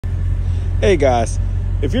Hey guys,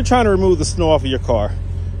 if you're trying to remove the snow off of your car,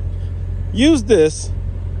 use this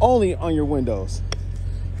only on your windows.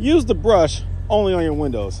 Use the brush only on your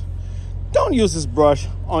windows. Don't use this brush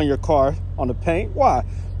on your car, on the paint. Why?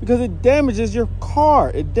 Because it damages your car.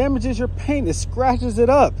 It damages your paint. It scratches it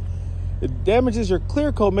up. It damages your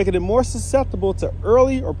clear coat, making it more susceptible to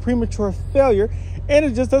early or premature failure, and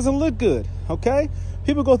it just doesn't look good, okay?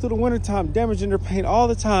 People go through the wintertime damaging their paint all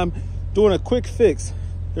the time, doing a quick fix.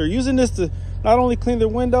 They're using this to not only clean their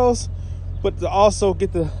windows, but to also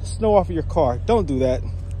get the snow off of your car. Don't do that.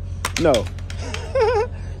 No.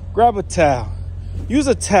 Grab a towel. Use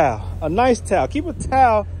a towel, a nice towel. Keep a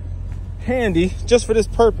towel handy just for this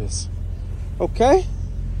purpose, okay?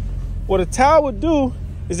 What a towel would do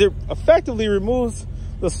is it effectively removes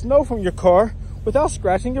the snow from your car without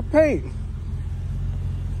scratching your paint.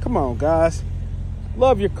 Come on, guys.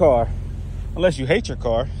 Love your car. Unless you hate your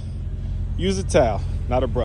car, use a towel, not a brush.